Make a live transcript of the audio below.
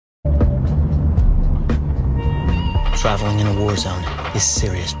Traveling in a war zone is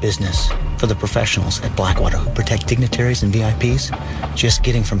serious business. For the professionals at Blackwater who protect dignitaries and VIPs, just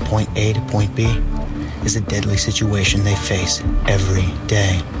getting from point A to point B is a deadly situation they face every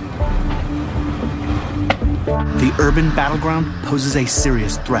day. The urban battleground poses a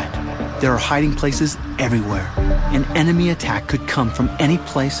serious threat. There are hiding places everywhere. An enemy attack could come from any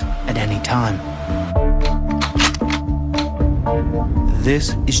place at any time.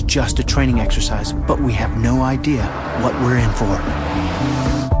 This is just a training exercise, but we have no idea what we're in for.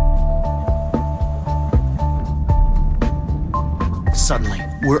 Suddenly,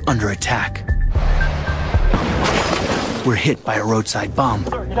 we're under attack. We're hit by a roadside bomb.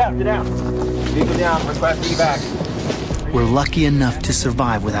 Sir, get out, get out. Vehicle down, request evac. We're lucky enough to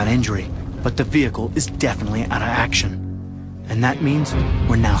survive without injury, but the vehicle is definitely out of action. And that means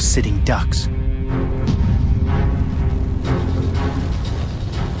we're now sitting ducks.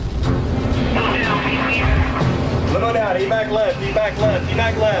 Limo down, evac left, evac left,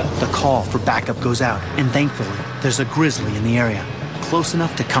 evac left. The call for backup goes out, and thankfully, there's a grizzly in the area, close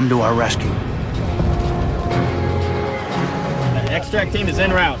enough to come to our rescue. The extract team is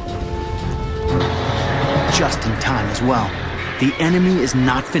en route. Just in time as well. The enemy is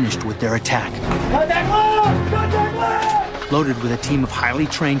not finished with their attack. Contact left! Contact left! Loaded with a team of highly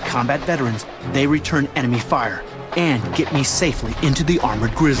trained combat veterans, they return enemy fire and get me safely into the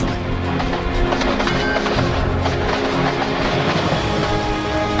armored grizzly.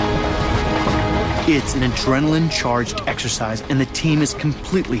 It's an adrenaline-charged exercise, and the team is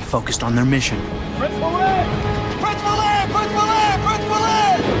completely focused on their mission. Principal in! Principal in! Principal in! Principal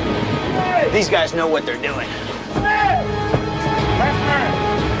in! These guys know what they're doing.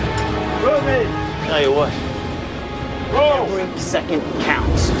 Move me! Tell you what, Roll! every second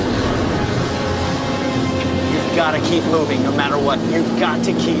counts. You've got to keep moving no matter what. You've got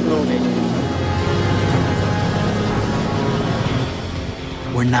to keep moving.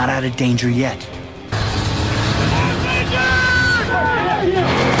 We're not out of danger yet.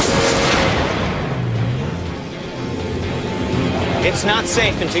 It's not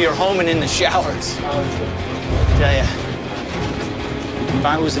safe until you're home and in the showers. I tell ya, if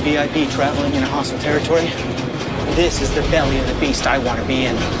I was a VIP traveling in a hostile territory, this is the belly of the beast I want to be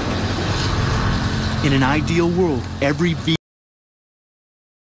in. In an ideal world, every